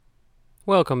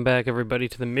Welcome back, everybody,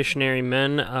 to the Missionary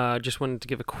Men. Just wanted to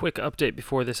give a quick update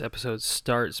before this episode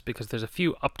starts because there's a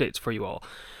few updates for you all.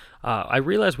 I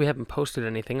realize we haven't posted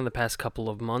anything in the past couple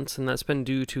of months, and that's been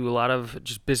due to a lot of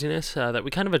just busyness that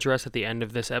we kind of address at the end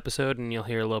of this episode, and you'll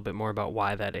hear a little bit more about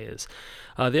why that is.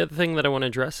 The other thing that I want to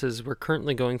address is we're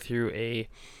currently going through a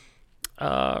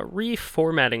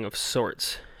reformatting of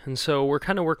sorts, and so we're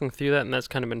kind of working through that, and that's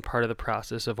kind of been part of the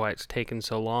process of why it's taken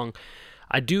so long.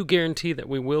 I do guarantee that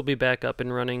we will be back up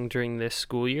and running during this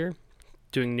school year,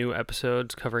 doing new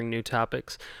episodes, covering new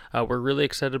topics. We're really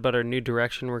excited about our new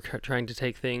direction. We're trying to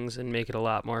take things and make it a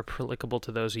lot more applicable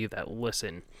to those of you that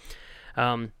listen.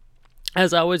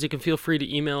 As always, you can feel free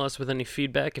to email us with any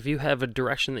feedback. If you have a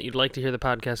direction that you'd like to hear the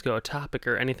podcast go, a topic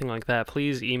or anything like that,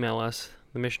 please email us,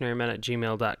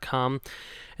 themissionarymen@gmail.com.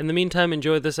 In the meantime,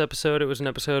 enjoy this episode. It was an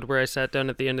episode where I sat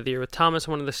down at the end of the year with Thomas,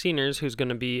 one of the seniors, who's going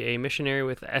to be a missionary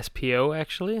with SPO,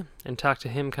 actually, and talk to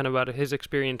him kind of about his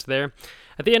experience there.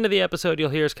 At the end of the episode,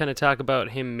 you'll hear us kind of talk about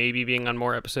him maybe being on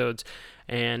more episodes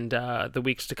and the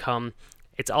weeks to come.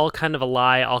 It's all kind of a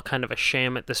lie, all kind of a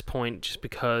sham at this point, just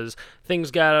because things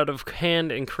got out of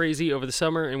hand and crazy over the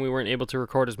summer, and we weren't able to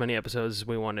record as many episodes as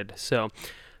we wanted. So,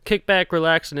 kick back,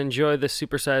 relax, and enjoy this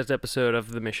supersized episode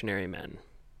of The Missionary Men.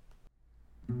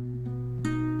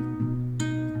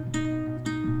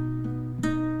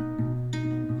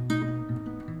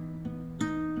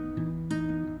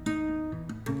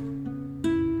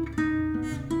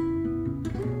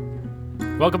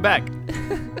 Welcome back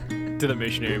to The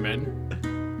Missionary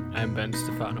Men. I'm Ben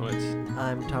Stefanowitz.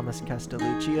 I'm Thomas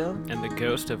Castelluccio. And the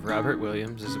ghost of Robert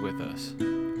Williams is with us.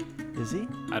 Is he?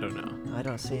 I don't know. I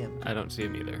don't see him. I don't see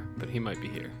him either, but he might be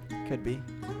here. Could be.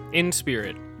 In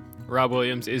spirit, Rob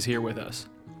Williams is here with us.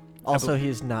 Also,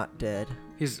 he's not dead.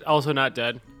 He's also not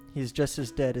dead. He's just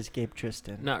as dead as Gabe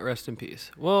Tristan. Not rest in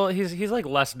peace. Well, he's like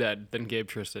less dead than Gabe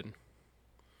Tristan.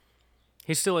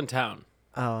 He's still in town.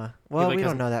 Oh, well, we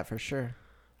don't know that for sure.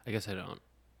 I guess I don't.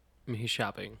 I mean, he's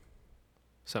shopping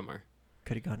somewhere.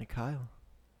 Could have gone to Kyle.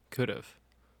 Could have.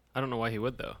 I don't know why he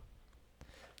would, though.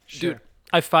 Sure. Dude,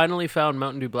 I finally found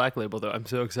Mountain Dew Black Label, though. I'm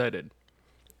so excited.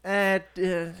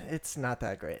 It's not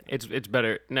that great. It's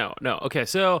better. No. Okay,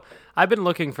 so I've been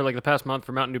looking for like the past month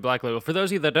for Mountain Dew Black Label. For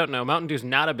those of you that don't know, Mountain Dew's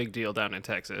not a big deal down in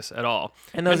Texas at all.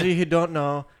 And those of you who don't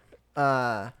know,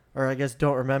 or I guess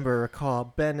don't remember or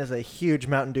recall, Ben is a huge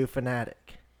Mountain Dew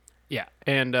fanatic. Yeah,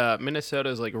 and Minnesota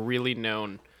is like really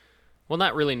known. Well,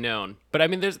 not really known, but I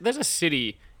mean, there's a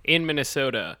city in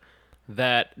Minnesota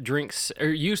that drinks or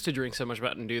used to drink so much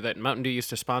Mountain Dew that Mountain Dew used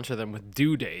to sponsor them with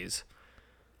Dew Days.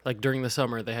 Like during the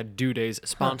summer, they had Dew Days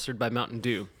sponsored by Mountain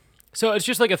Dew. So it's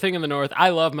just like a thing in the North.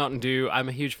 I love Mountain Dew. I'm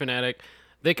a huge fanatic.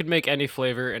 They could make any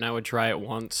flavor, and I would try it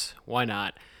once. Why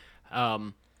not?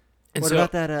 What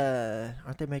about that?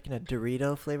 Aren't they making a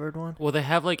Dorito flavored one? Well, they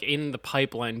have like in the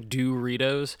pipeline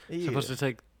Doritos. Ew. Supposed to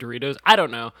take Doritos. I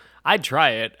don't know. I'd try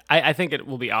it. I think it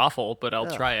will be awful, but I'll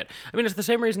try it. I mean, it's the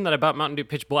same reason that I bought Mountain Dew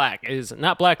Pitch Black. Is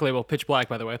not Black Label, Pitch Black,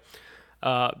 by the way,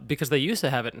 because they used to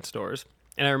have it in stores,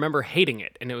 and I remember hating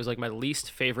it, and it was like my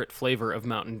least favorite flavor of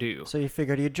Mountain Dew. So you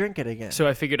figured you'd drink it again. So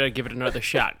I figured I'd give it another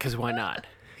shot, because why not?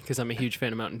 Because I'm a huge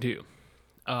fan of Mountain Dew.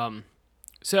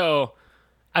 So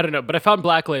I don't know, but I found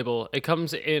Black Label. It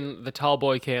comes in the tall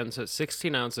boy can, so it's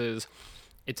 16 ounces.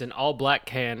 It's an all-black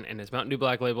can, and it's Mountain Dew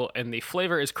Black Label, and the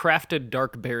flavor is crafted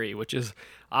dark berry, which is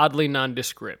oddly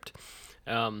nondescript.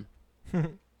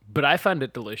 But I found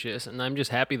it delicious, and I'm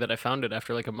just happy that I found it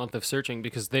after like a month of searching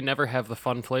because they never have the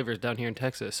fun flavors down here in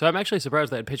Texas. So I'm actually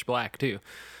surprised they had Pitch Black, too,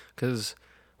 because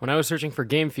when I was searching for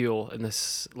Game Fuel in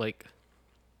this, like,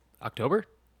 October,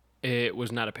 it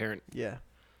was not apparent. Yeah.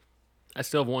 I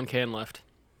still have one can left.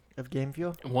 Of Game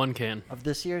Fuel? One can. Of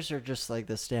this year's or just like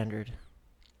the standard?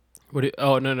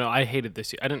 Oh, no, I hated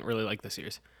this year. I didn't really like this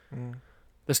year's.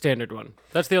 The standard one.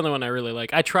 That's the only one I really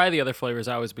like. I try the other flavors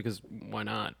always because why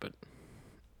not? But,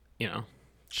 you know.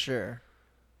 Sure.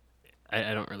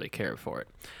 I don't really care for it.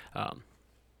 But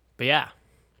yeah.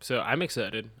 So I'm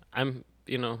excited.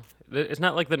 It's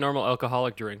not like the normal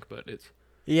alcoholic drink, but it's...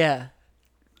 Yeah.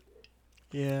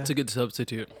 Yeah. It's a good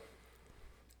substitute.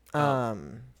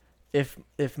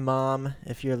 If Mom,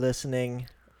 if you're listening,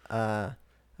 I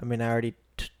already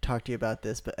talked to you about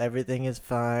this, but everything is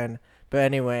fine. But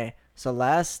anyway, so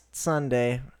last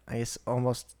Sunday, I guess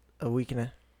almost a week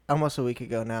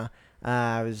ago now,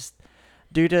 I was,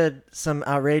 due to some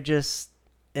outrageous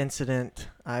incident,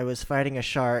 I was fighting a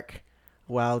shark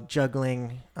while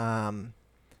juggling, batons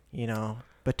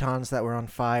that were on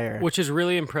fire. Which is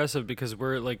really impressive because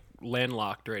we're like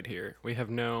landlocked right here. We have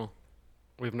no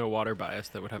We have no water bias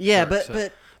that would have Yeah, sharks.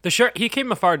 but The shark, he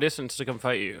came a far distance to come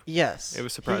fight you. yes, It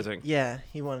was surprising.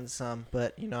 He wanted some,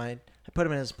 but I put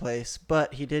him in his place.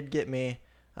 But he did get me,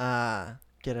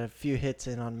 get a few hits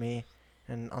in on me,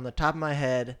 and on the top of my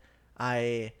head,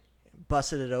 I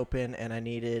busted it open, and I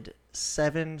needed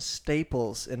 7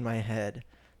 staples in my head.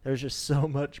 There was just so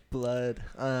much blood.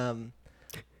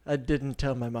 I didn't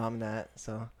tell my mom that,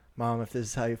 so Mom, if this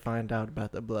is how you find out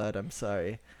about the blood, I'm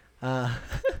sorry.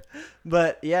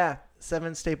 But yeah,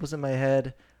 7 staples in my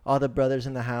head. All the brothers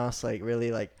in the house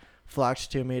really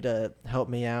flocked to me to help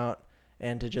me out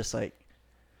and to just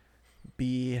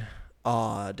be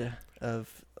awed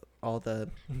of all the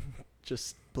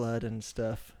just blood and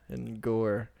stuff and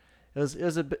gore. It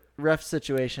was a bit rough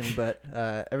situation, but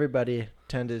everybody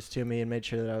tended to me and made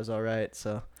sure that I was all right.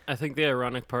 So I think the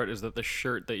ironic part is that the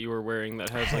shirt that you were wearing that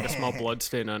has a small blood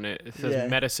stain on it, it says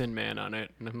Medicine Man on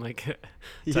it, and I'm like,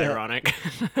 it's ironic.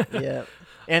 Yeah,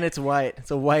 and it's white.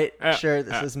 It's a white shirt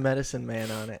that says Medicine Man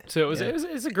on it. So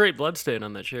it's a great blood stain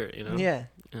on that shirt, Yeah.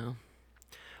 Yeah.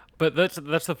 But that's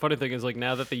the funny thing is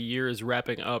now that the year is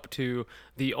wrapping up, too,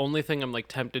 the only thing I'm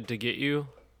tempted to get you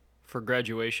for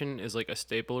graduation is a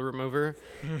staple remover.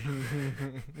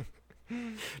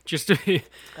 Just to be.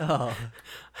 Oh.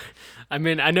 I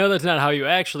mean, I know that's not how you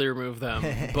actually remove them,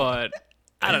 but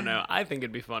I don't know. I think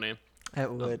it'd be funny. It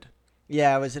would.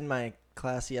 Yeah, I was in my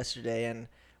class yesterday, and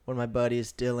one of my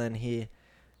buddies, Dylan,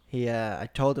 I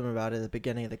told him about it at the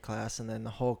beginning of the class, and then the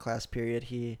whole class period,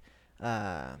 he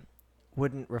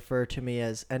wouldn't refer to me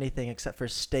as anything except for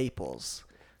staples.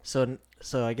 So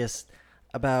I guess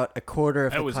about a quarter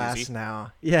of the class easy.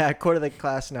 now. Yeah, a quarter of the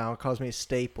class now calls me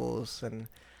Staples, and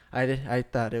I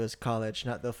thought it was college,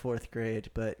 not the 4th grade,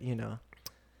 but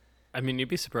I mean, you'd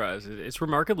be surprised. It's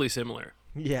remarkably similar.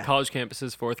 Yeah. College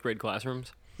campuses, 4th grade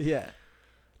classrooms. Yeah.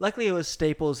 Luckily, it was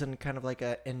Staples in kind of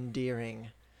a endearing,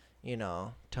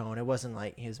 tone. It wasn't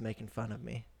like he was making fun of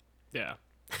me. Yeah.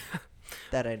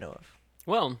 That I know of.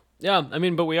 Well, yeah. I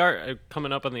mean, but we are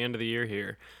coming up on the end of the year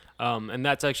here, and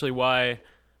that's actually why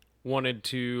wanted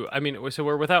to. I mean, so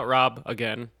we're without Rob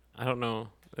again. I don't know.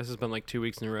 This has been 2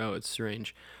 weeks in a row. It's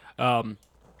strange.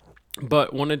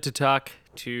 But wanted to talk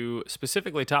to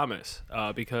specifically Thomas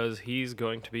because he's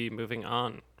going to be moving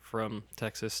on from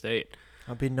Texas State.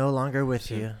 I'll be no longer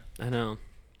with you. I know.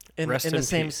 In the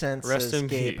same sense Rest as in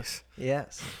Gabe. peace.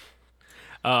 Yes.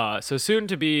 So soon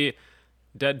to be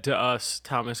dead to us,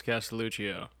 Thomas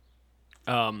Castelluccio.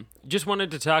 Just wanted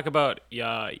to talk about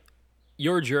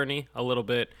your journey a little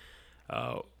bit,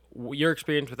 your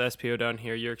experience with SPO down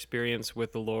here, your experience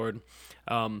with the Lord,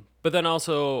 but then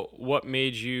also what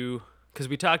made you, because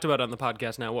we talked about on the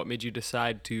podcast now, what made you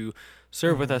decide to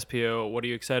serve with SPO? What are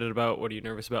you excited about? What are you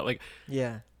nervous about?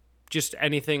 Just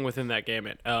anything within that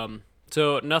gamut.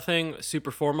 So nothing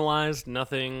super formalized,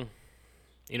 nothing,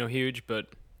 huge, but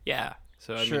yeah.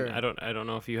 So I mean, I don't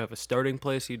know if you have a starting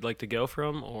place you'd like to go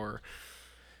from, or.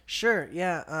 Sure.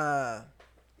 Yeah.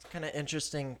 It's kind of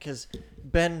interesting because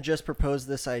Ben just proposed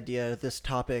this idea, this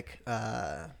topic.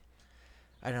 I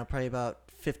don't know, probably about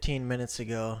 15 minutes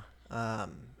ago,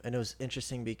 and it was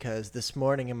interesting because this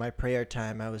morning in my prayer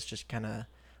time, I was just kind of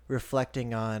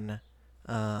reflecting on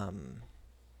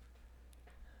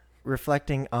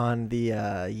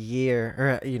the year,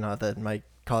 or my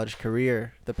college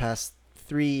career, the past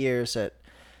 3 years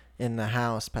in the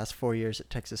house, past 4 years at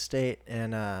Texas State,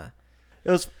 and it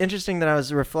was interesting that I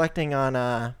was reflecting on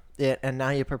it, and now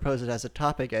you propose it as a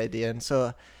topic idea. And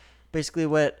so basically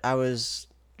what I was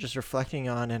just reflecting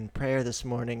on in prayer this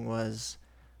morning was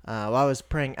while I was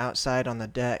praying outside on the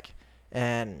deck,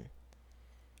 and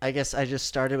I guess I just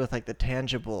started with the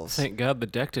tangibles. Thank God the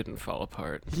deck didn't fall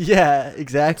apart. Yeah,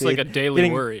 exactly. It's a daily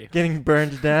worry. Getting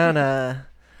burned down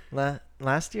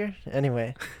last year?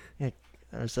 Anyway, there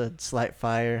was a slight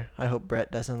fire. I hope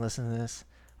Brett doesn't listen to this,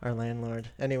 our landlord.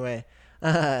 Anyway.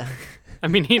 I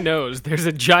mean, he knows there's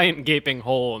a giant gaping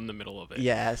hole in the middle of it.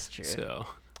 Yeah, that's true. So,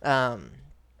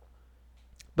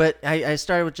 but I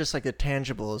started with just the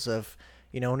tangibles of,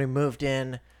 when we moved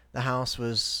in, the house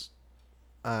was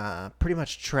pretty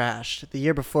much trashed. The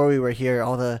year before we were here,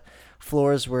 all the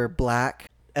floors were black.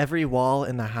 Every wall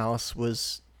in the house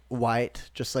was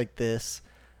white, just like this.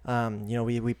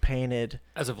 We painted.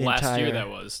 As of last year, that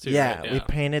was too. Yeah, right? We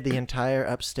painted the entire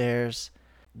upstairs.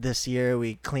 This year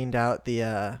we cleaned out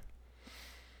the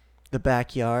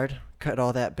backyard, cut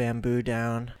all that bamboo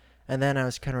down, and then I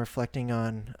was kind of reflecting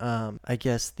on, I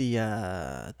guess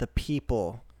the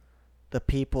people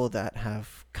that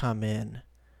have come in,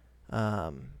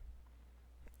 and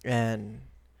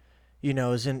it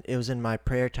was in my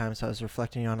prayer time, so I was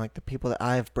reflecting on the people that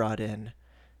I've brought in,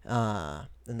 and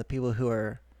the people who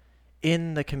are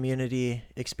in the community,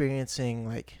 experiencing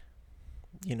like,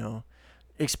 you know,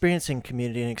 experiencing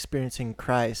community and experiencing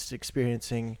Christ,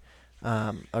 experiencing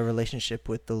a relationship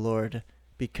with the Lord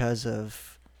because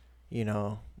of,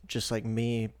 just like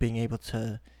me being able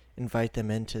to invite them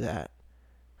into that,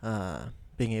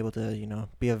 being able to,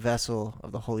 be a vessel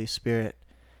of the Holy Spirit.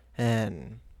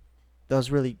 And that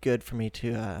was really good for me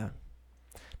to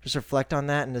just reflect on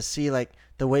that and to see like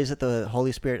the ways that the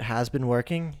Holy Spirit has been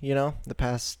working, the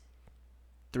past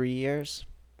 3 years,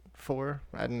 4,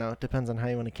 I don't know, it depends on how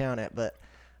you want to count it, but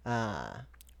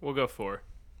we'll go 4.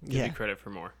 Give you credit for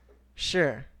more.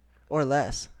 Sure. Or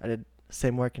less. I did the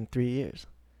same work in 3 years.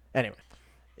 Anyway.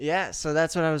 Yeah, so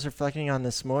that's what I was reflecting on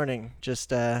this morning. Just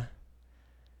the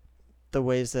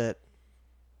ways that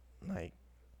like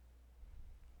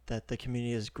that the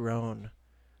community has grown,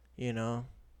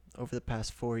 over the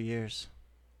past 4 years.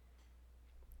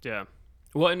 Yeah.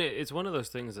 Well, and it's one of those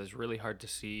things that's really hard to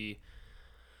see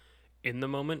in the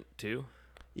moment too.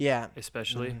 Yeah.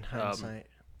 Especially in hindsight.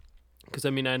 Because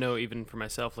I know even for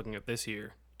myself looking at this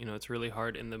year, it's really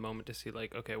hard in the moment to see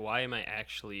like, okay, why am I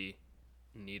actually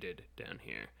needed down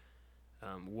here?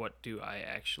 What do I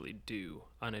actually do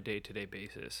on a day-to-day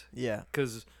basis? Yeah.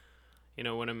 Because,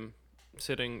 when I'm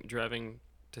driving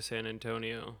to San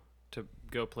Antonio to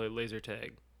go play laser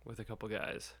tag with a couple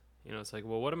guys, it's like,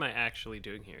 well, what am I actually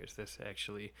doing here? Is this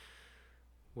actually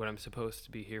what I'm supposed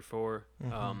to be here for?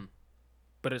 Mm-hmm.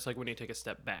 But it's like when you take a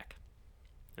step back.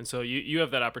 And so you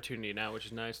have that opportunity now, which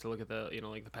is nice to look at the,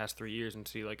 like the past 3 years and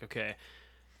see like, okay,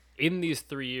 in these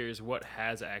 3 years, what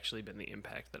has actually been the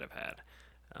impact that I've had?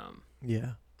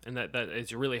 Yeah. And that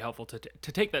is really helpful to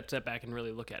take that step back and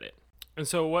really look at it. And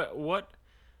so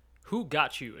who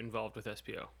got you involved with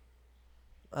SPO?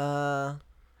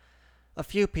 A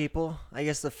few people. I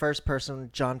guess the first person,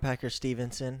 John Packer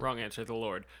Stevenson. Wrong answer, the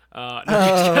Lord. Oh.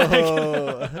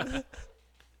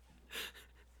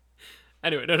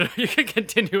 Anyway, no, you can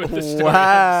continue with the story.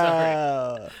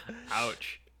 Wow. I'm sorry.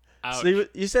 Ouch. So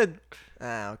you said...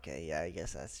 okay, yeah, I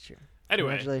guess that's true.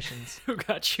 Anyway, congratulations. Who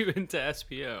got you into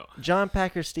SPO? John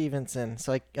Packer Stevenson.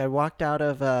 So I walked out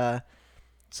of...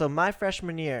 so my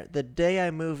freshman year, the day I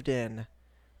moved in,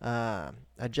 I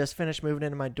just finished moving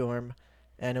into my dorm,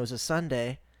 and it was a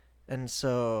Sunday, and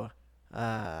so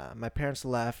my parents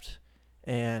left,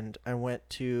 and I went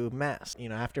to Mass.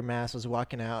 After Mass, I was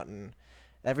walking out, and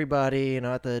everybody,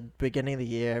 at the beginning of the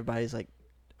year, everybody's like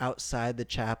outside the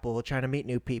chapel trying to meet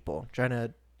new people, trying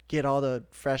to get all the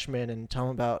freshmen and tell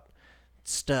them about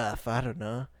stuff. I don't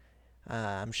know.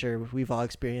 I'm sure we've all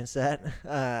experienced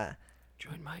that.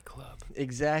 Join my club.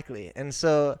 Exactly. And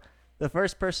so my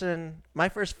first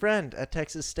friend at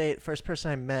Texas State, first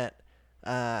person I met,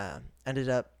 ended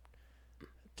up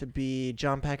to be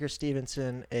John Packer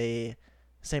Stevenson, a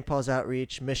St. Paul's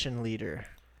Outreach mission leader.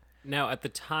 Now, at the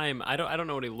time, I don't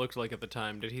know what he looked like at the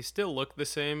time. Did he still look the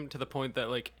same to the point that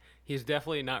like he's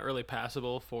definitely not really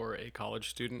passable for a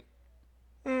college student?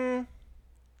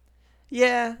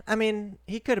 Yeah,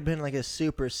 he could have been like a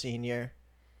super senior,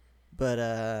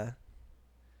 but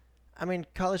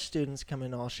college students come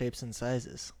in all shapes and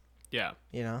sizes. Yeah.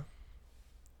 Yeah.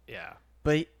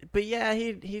 But yeah,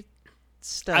 he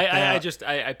stuck out.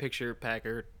 I picture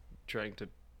Packer trying to,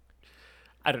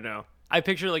 I don't know. I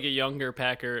picture like a younger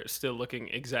Packer still looking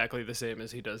exactly the same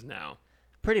as he does now.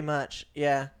 Pretty much,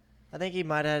 yeah. I think he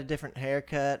might have had a different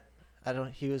haircut.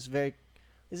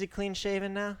 Is he clean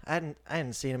shaven now? I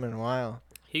hadn't seen him in a while.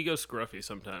 He goes scruffy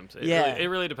sometimes. It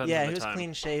really depends on the time. Yeah, he was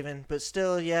clean shaven, but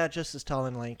still, yeah, just as tall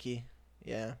and lanky.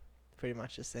 Yeah, pretty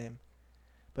much the same.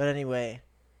 But anyway,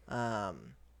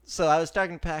 so I was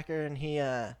talking to Packer, and he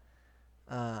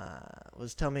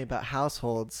was telling me about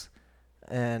households,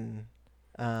 and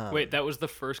wait, that was the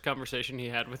first conversation he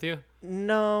had with you?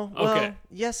 No. Well, okay.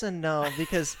 Yes and no,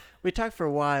 because we talked for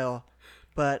a while,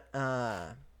 but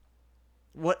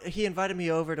he invited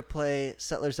me over to play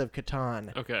Settlers of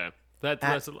Catan. Okay. I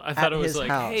thought it was like,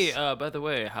 house. Hey, by the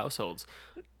way, households.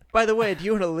 By the way, do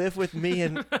you want to live with me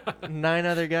and 9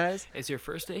 other guys? It's your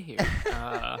first day here.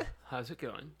 How's it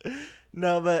going?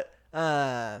 No, but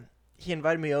he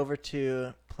invited me over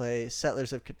to play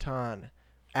Settlers of Catan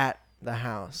at the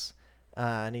house.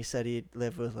 And he said he'd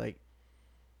live with like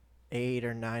 8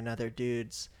 or 9 other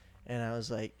dudes. And I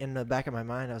was like, in the back of my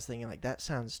mind, I was thinking like, that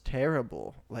sounds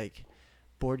terrible. Like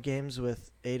board games with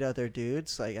 8 other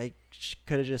dudes. Like I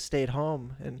could have just stayed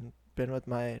home and been with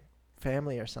my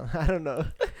family or something. I don't know.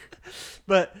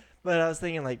 but I was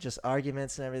thinking like just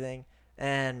arguments and everything.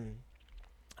 And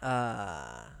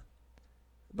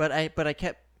but I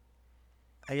kept,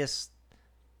 I guess,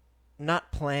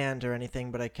 not planned or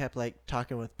anything, but I kept like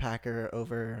talking with Packer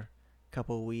over a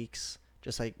couple of weeks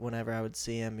just like whenever I would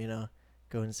see him,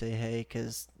 go and say hey,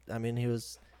 cuz I mean he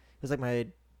was like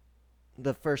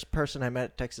the first person I met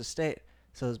at Texas State.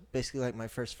 So it was basically like my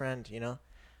first friend.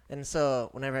 And so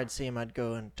whenever I'd see him, I'd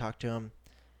go and talk to him.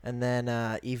 And then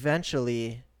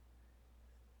eventually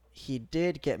he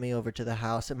did get me over to the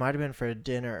house. It might have been for a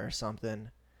dinner or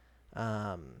something.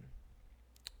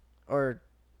 Or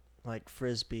like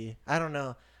frisbee. I don't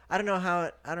know. I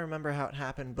don't remember how it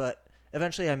happened, but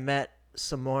eventually I met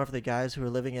some more of the guys who were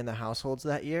living in the households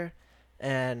that year,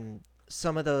 and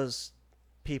some of those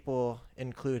people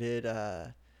included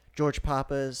George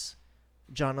Papas,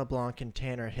 John LeBlanc, and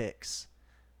Tanner Hicks.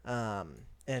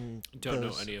 And Don't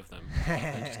know any of them.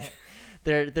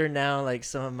 they're now like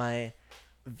some of my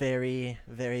very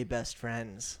very best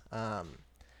friends.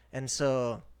 And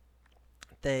so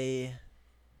they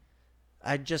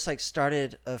I just like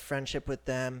started a friendship with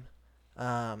them,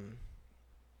 and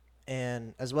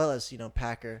as well as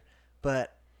Packer,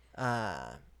 but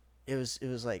it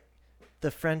was like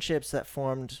the friendships that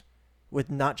formed with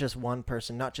not just one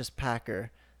person, not just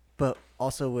Packer, but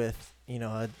also with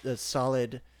a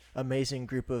solid, amazing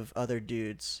group of other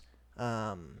dudes,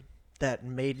 that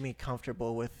made me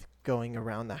comfortable with going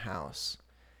around the house.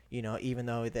 Even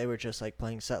though they were just like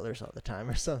playing Settlers all the time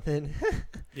or something.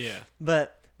 Yeah.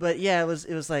 But yeah, it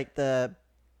was like the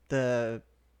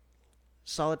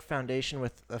solid foundation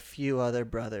with a few other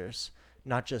brothers,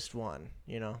 not just one.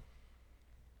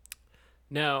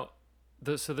 Now,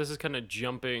 so this is kind of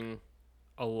jumping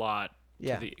a lot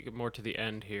Yeah. to the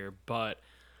end here, but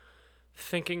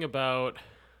thinking about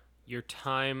your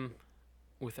time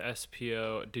with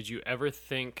SPO, did you ever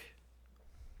think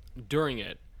during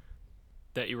it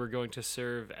that you were going to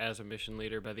serve as a mission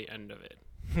leader by the end of it?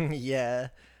 Yeah.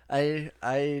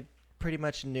 I pretty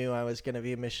much knew I was going to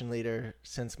be a mission leader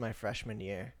since my freshman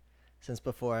year, since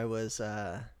before I was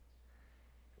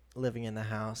living in the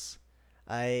house.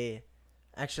 I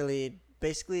actually,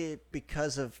 basically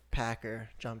because of Packer,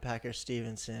 John Packer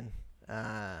Stevenson,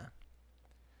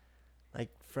 like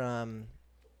from,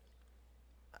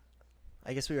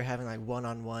 I guess we were having like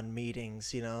one-on-one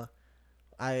meetings.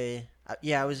 I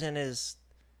was in his,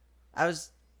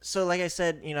 so like I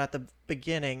said, at the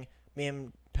beginning, me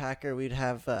and Packer, we'd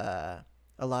have a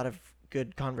lot of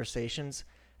good conversations.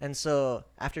 And so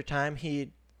after time,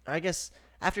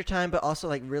 but also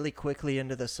like really quickly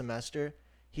into the semester,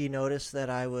 he noticed that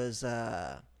I was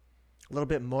a little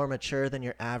bit more mature than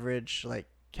your average like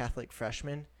Catholic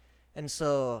freshman. And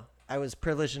so I was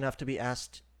privileged enough to be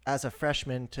asked as a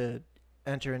freshman to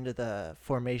enter into the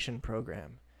formation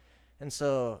program. And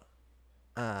so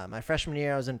my freshman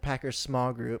year, I was in Packer's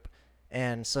small group.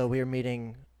 And so we were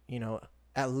meeting,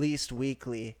 at least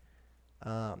weekly,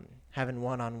 having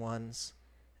one-on-ones.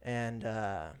 And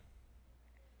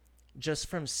just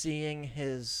from seeing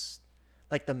his,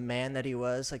 like the man that he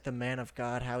was, like the man of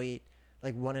God, how he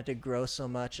like wanted to grow so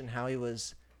much, and how he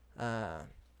was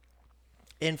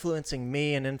influencing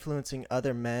me and influencing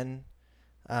other men,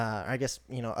 I guess,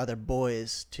 other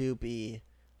boys to be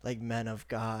like men of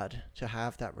God, to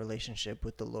have that relationship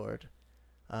with the Lord.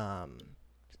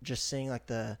 Just seeing like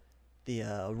the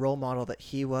role model that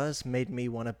he was made me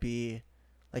want to be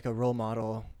like a role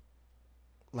model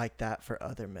like that for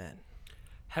other men.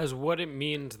 Has what it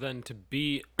means then to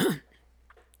be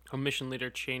a mission leader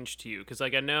changed to you? Because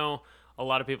like I know a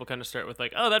lot of people kind of start with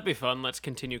like, oh, that'd be fun, let's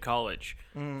continue college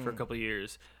for a couple of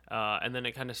years, and then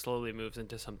it kind of slowly moves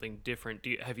into something different.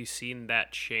 Have you seen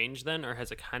that change then, or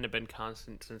has it kind of been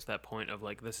constant since that point of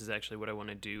like, this is actually what I want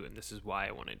to do and this is why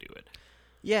I want to do it?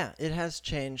 Yeah, it has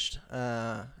changed.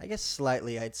 I guess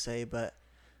slightly, I'd say, but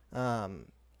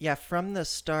yeah, from the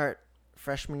start,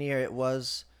 freshman year, it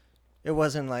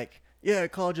wasn't like, yeah,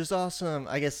 college is awesome.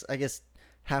 I guess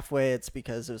halfway it's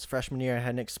because it was freshman year. I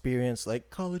hadn't experienced like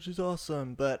college is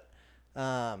awesome, but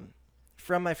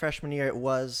from my freshman year, it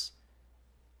was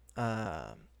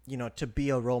to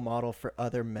be a role model for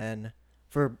other men,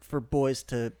 for boys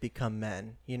to become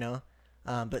men.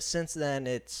 But since then,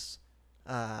 it's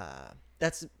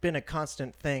that's been a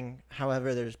constant thing.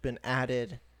 However, there's been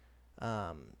added,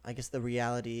 I guess, the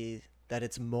reality that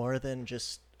it's more than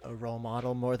just a role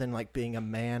model, more than like being a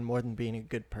man, more than being a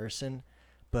good person,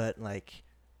 but like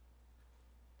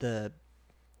the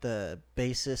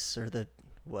basis, or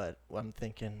what I'm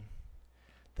thinking,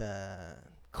 the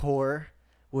core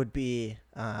would be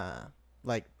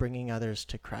like bringing others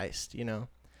to Christ. And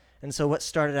so what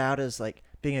started out as like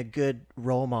being a good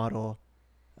role model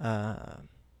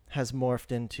has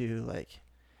morphed into like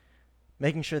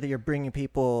making sure that you're bringing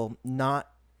people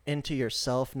not into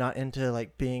yourself, not into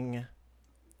like being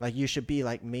like you should be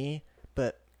like me,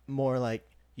 but more like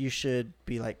you should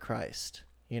be like Christ.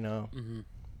 you know. Mm-hmm.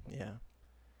 Yeah.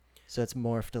 So it's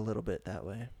morphed a little bit that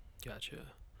way. Gotcha.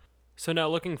 So now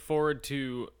looking forward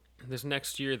to this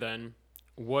next year then,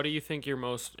 what do you think you're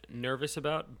most nervous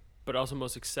about, but also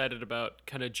most excited about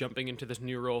kind of jumping into this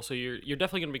new role? So you're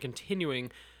definitely going to be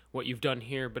continuing what you've done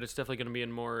here, but it's definitely going to be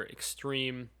in more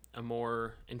extreme, a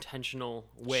more intentional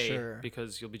way Sure.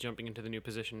 because you'll be jumping into the new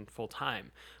position full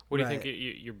time. What do you think Right.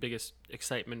 your biggest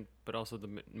excitement, but also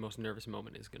the most nervous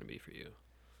moment is going to be for you?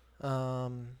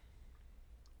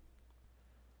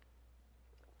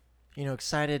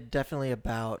 Excited definitely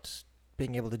about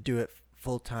being able to do it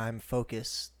full time,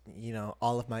 focus,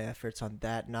 all of my efforts on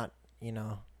that, not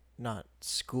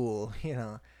school,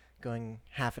 going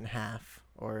half and half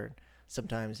or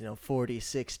sometimes, 40,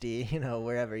 60,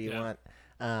 wherever you Yeah.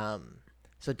 want.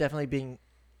 So definitely being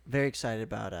very excited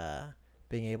about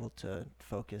being able to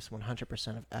focus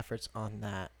 100% of efforts on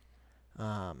that.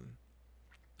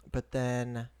 But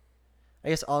then I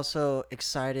guess also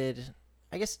excited,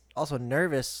 I guess also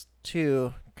nervous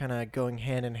too, kind of going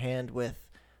hand in hand with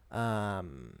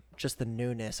just the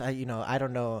newness. I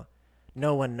don't know,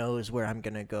 no one knows where I'm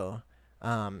gonna go,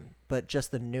 but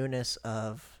just the newness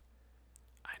of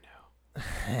I know.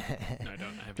 No, I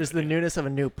don't. I have just no the idea. newness of a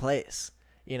new place.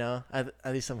 At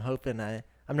least I'm hoping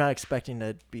I'm not expecting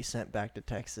to be sent back to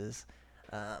Texas,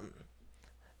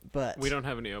 but We don't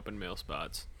have any open mail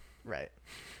spots. right.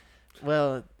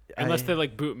 Well, Unless they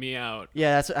like boot me out.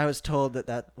 yeah, I was told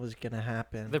that was gonna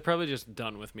happen. They're probably just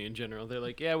done with me in general. They're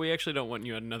like, yeah, we actually don't want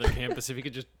you at another campus. If you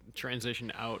could just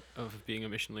transition out of being a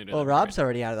mission leader. Well, that'd be Rob's great.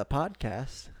 already out of the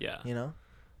podcast. Yeah.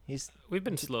 He's We've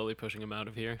been slowly pushing him out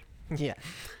of here. yeah.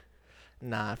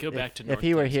 Nah, Go back to if North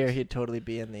he were here, Texas. he'd totally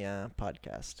be in the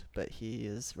podcast. But he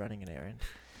is running an errand.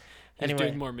 He's Anyway,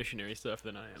 doing more missionary stuff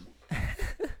than I am.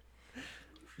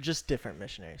 just different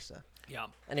missionary stuff. Yeah.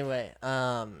 Anyway,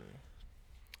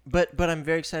 but I'm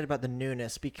very excited about the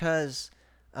newness because,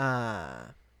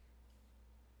 I'm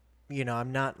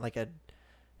not like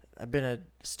I've been a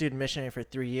student missionary for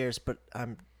 3 years, but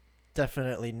I'm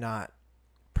definitely not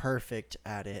perfect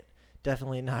at it.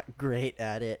 Definitely not great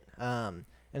at it. And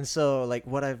so like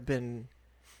what I've been,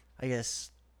 I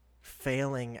guess,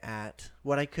 failing at,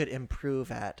 what I could improve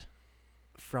at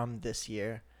from this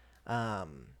year,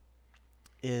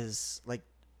 is like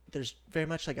there's very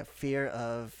much like a fear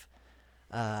of,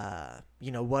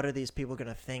 what are these people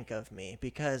gonna think of me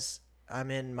because I'm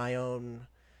in my own,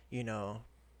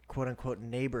 quote unquote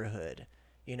neighborhood.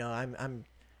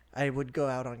 I would go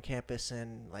out on campus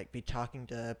and like be talking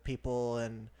to people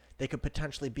and they could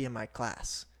potentially be in my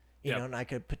class, Yep. and I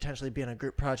could potentially be in a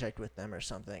group project with them or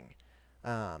something.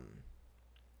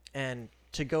 And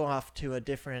to go off to a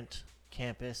different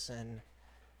campus and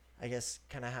I guess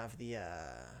kind of have the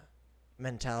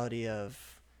mentality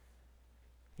of,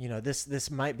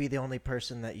 this might be the only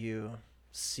person that you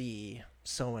see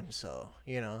so and so,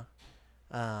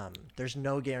 there's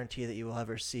no guarantee that you will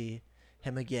ever see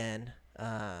him again.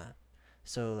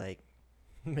 So like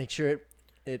make sure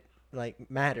it like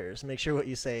matters. Make sure what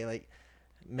you say like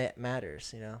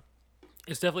matters,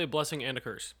 It's definitely a blessing and a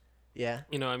curse. Yeah.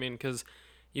 You know what I mean? Because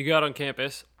you go out on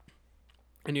campus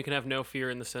and you can have no fear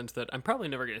in the sense that I'm probably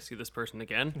never going to see this person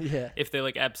again Yeah. if they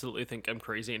like absolutely think I'm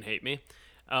crazy and hate me.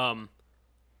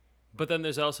 But then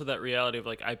there's also that reality of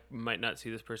like I might not see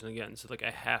this person again, so like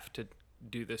I have to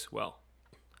do this well.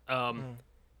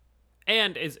 And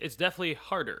it's definitely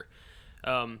harder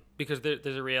because there's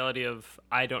a reality of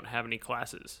I don't have any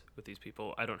classes with these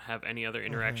people. I don't have any other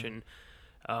interaction.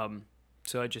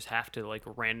 So I just have to like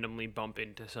randomly bump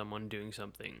into someone doing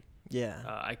something. Yeah.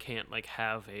 I can't like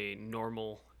have a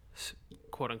normal,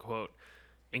 quote unquote,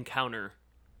 encounter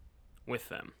with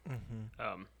them.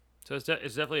 So it's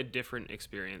definitely a different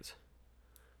experience,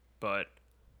 but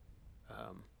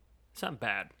it's not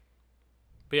bad.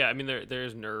 But yeah, I mean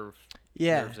there's nerves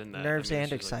in that. Nerves I mean,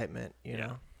 and it's just, like, excitement, you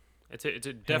know. it's a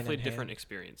definitely in different hand.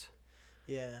 experience.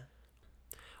 Yeah.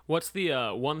 What's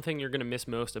the one thing you're gonna miss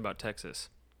most about Texas?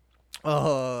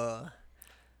 Oh.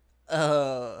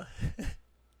 Oh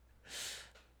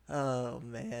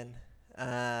man.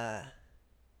 I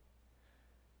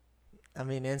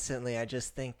mean, instantly I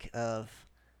just think of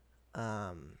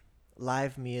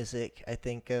live music. I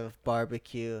think of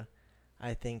barbecue.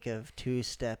 I think of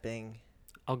two-stepping.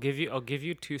 I'll give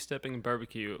you two-stepping and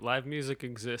barbecue. Live music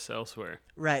exists elsewhere.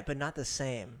 Right, but not the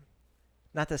same.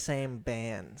 Not the same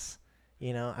bands.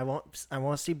 I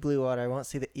won't see Blue Water. I won't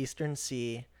see the Eastern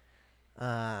Sea.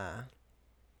 But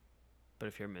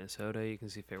if you're in Minnesota, you can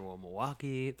see Farewell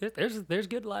Milwaukee. There's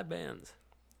good live bands.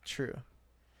 True.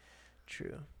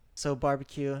 So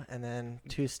barbecue and then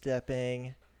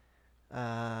two-stepping,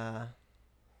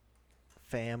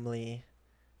 family,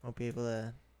 won't be able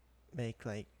to make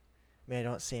like. I mean, I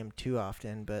don't see him too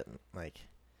often, but like,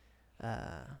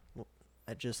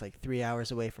 just like 3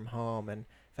 hours away from home, and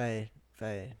if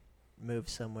I move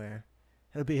somewhere,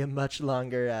 it'll be a much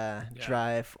longer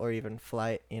drive or even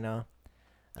flight. Yeah.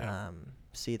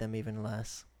 See them even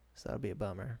less, so that'll be a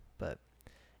bummer. But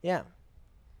yeah,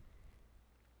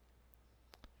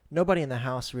 nobody in the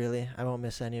house really. I won't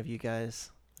miss any of you guys.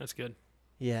 That's good.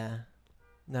 Yeah,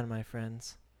 none of my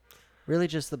friends. Really,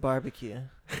 just the barbecue.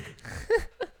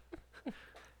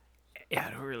 Yeah,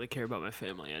 I don't really care about my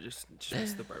family. I just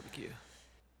miss the barbecue.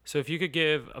 So if you could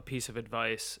give a piece of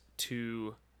advice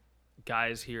to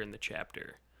guys here in the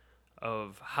chapter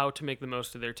of how to make the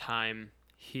most of their time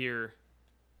here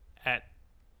at,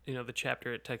 the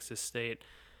chapter at Texas State,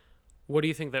 what do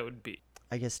you think that would be?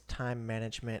 I guess time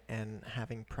management and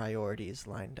having priorities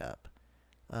lined up.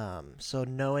 So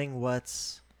knowing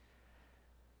what's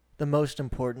the most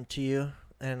important to you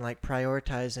and like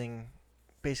prioritizing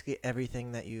basically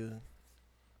everything that you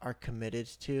are committed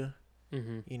to,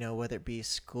 Mm-hmm. whether it be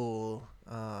school,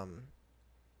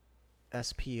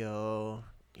 SPO,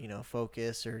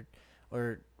 focus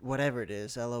or whatever it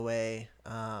is, LOA,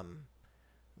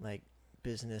 like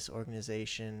business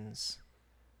organizations,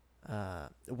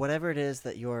 whatever it is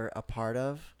that you're a part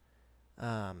of,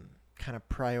 kind of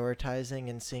prioritizing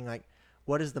and seeing like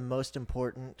what is the most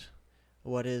important,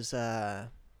 what is the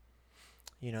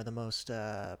most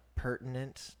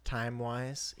pertinent time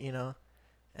wise,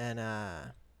 and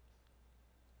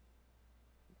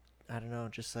I don't know,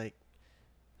 just like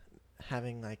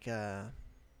having like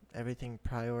everything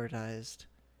prioritized.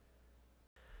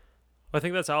 Well, I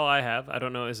think that's all I have. I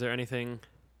don't know. Is there anything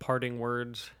parting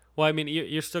words? Well, I mean,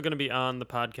 you're still going to be on the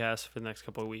podcast for the next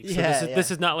couple of weeks. So Yeah,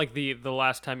 this is not like the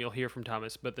last time you'll hear from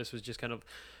Thomas, but this was just kind of,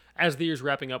 as the year's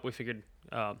wrapping up, we figured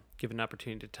give an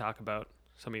opportunity to talk about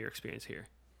some of your experience here.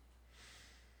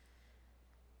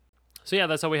 So yeah,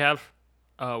 that's all we have.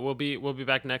 We'll be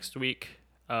back next week.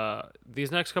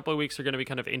 These next couple of weeks are going to be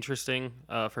kind of interesting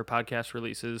for podcast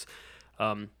releases.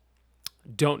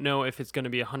 Don't know if it's going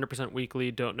to be 100%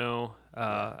 weekly. Don't know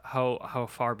how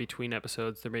far between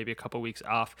episodes. There may be a couple weeks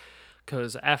off,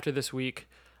 because after this week,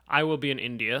 I will be in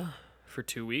India for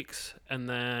 2 weeks, and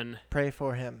then Pray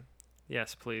for him.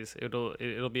 Yes, please.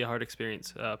 It'll be a hard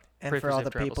experience. And pray for all safe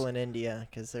the travels. people in India,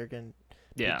 because they're going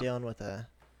to be dealing with a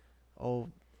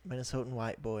old Minnesotan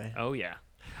white boy. Oh yeah.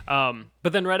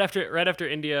 But then right after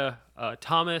India,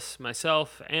 Thomas,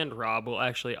 myself, and Rob will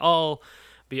actually all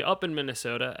be up in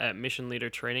Minnesota at Mission Leader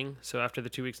Training. So after the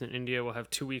 2 weeks in India, we'll have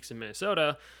 2 weeks in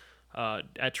Minnesota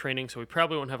at training. So we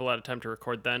probably won't have a lot of time to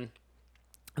record then.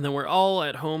 And then we're all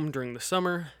at home during the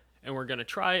summer, and we're going to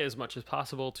try as much as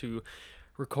possible to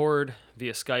record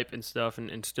via Skype and stuff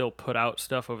and still put out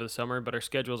stuff over the summer, but our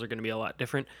schedules are going to be a lot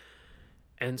different.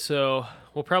 And so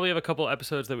we'll probably have a couple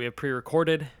episodes that we have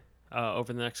pre-recorded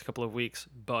over the next couple of weeks,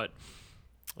 but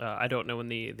I don't know when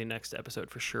the next episode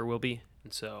for sure will be.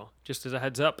 And so just as a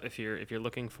heads up, if you're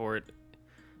looking for it,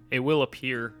 it will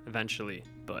appear eventually,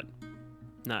 but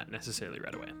not necessarily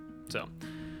right away. So,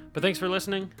 but thanks for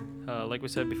listening. Like we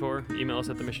said before, email us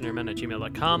at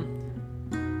themissionarymen@gmail.com.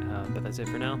 But that's it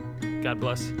for now. God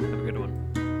bless. Have a good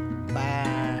one.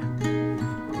 Bye.